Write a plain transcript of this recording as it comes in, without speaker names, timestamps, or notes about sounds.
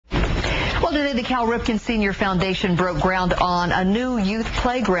Well, today the Cal Ripken Senior Foundation broke ground on a new youth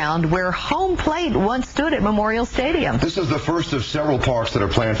playground where home plate once stood at Memorial Stadium. This is the first of several parks that are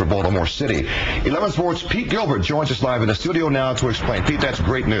planned for Baltimore City. 11 Sports' Pete Gilbert joins us live in the studio now to explain. Pete, that's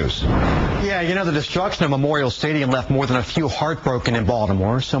great news. Yeah, you know, the destruction of Memorial Stadium left more than a few heartbroken in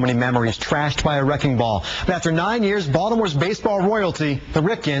Baltimore. So many memories trashed by a wrecking ball. But after 9 years, Baltimore's baseball royalty, the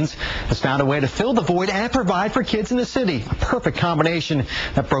Ripkens, has found a way to fill the void and provide for kids in the city. A perfect combination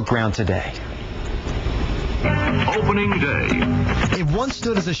that broke ground today. Opening day. It once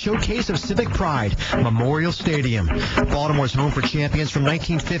stood as a showcase of civic pride, Memorial Stadium. Baltimore's home for champions from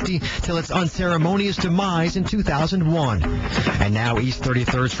 1950 till its unceremonious demise in 2001. And now East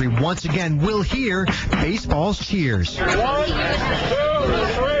 33rd Street once again will hear baseball's cheers. 1, 2,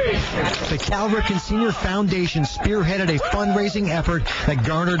 3. The Cal Ripken Senior Foundation spearheaded a fundraising effort that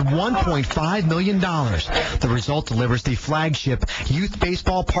garnered $1.5 million. The result delivers the flagship Youth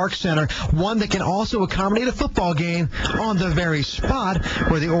Baseball Park Center, one that can also accommodate a football game on the very spot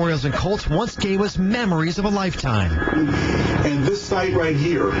where the Orioles and Colts once gave us memories of a lifetime. And this site right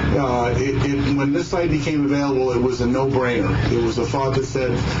here, when this site became available, it was a no-brainer. It was a thought that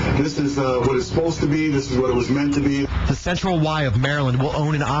said, this is what it's supposed to be, this is what it was meant to be. The Central Y of Maryland will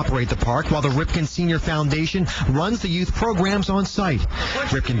own and operate the park, while the Ripken Senior Foundation runs the youth programs on site.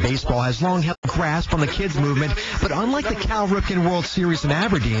 Ripken Baseball has long held a grasp on the kids movement, but unlike the Cal Ripken World Series in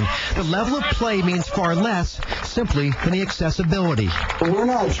Aberdeen, the level of play means far less simply than the accessibility. We're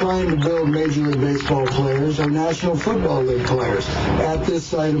not trying to build Major League Baseball players or National Football League players at this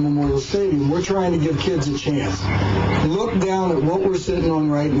site of Memorial Stadium. We're trying to give kids a chance. Look down at what we're sitting on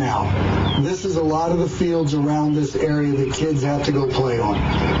right now. This is a lot of the fields around this area that kids have to go play on.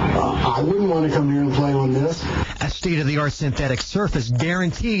 I wouldn't want to come here and play on this. A state-of-the-art synthetic surface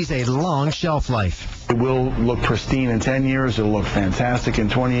guarantees a long shelf life. It will look pristine in 10 years. It'll look fantastic in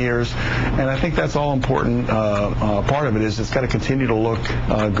 20 years. And I think that's all important. Part of it is it's got to continue to look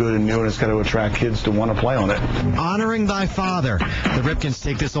good and new, and it's got to attract kids to want to play on it. Honoring thy father. The Ripkens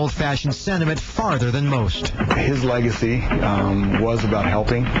take this old-fashioned sentiment farther than most. His legacy was about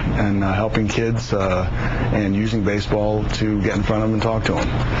helping and helping kids and using baseball to get in front of them and talk to them.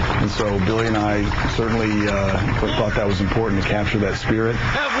 And so Billy and I certainly thought that was important to capture that spirit.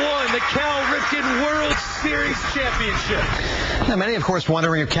 Have won the Cal Ripken World Series Championship. Now, many, of course,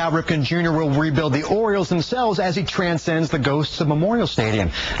 wondering if Cal Ripken Jr. will rebuild the Orioles themselves as he transcends the ghosts of Memorial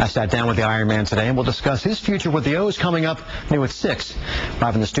Stadium. I sat down with the Iron Man today, and we'll discuss his future with the O's coming up new at 6.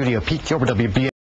 Live in the studio, Pete Gilbert, WBAL.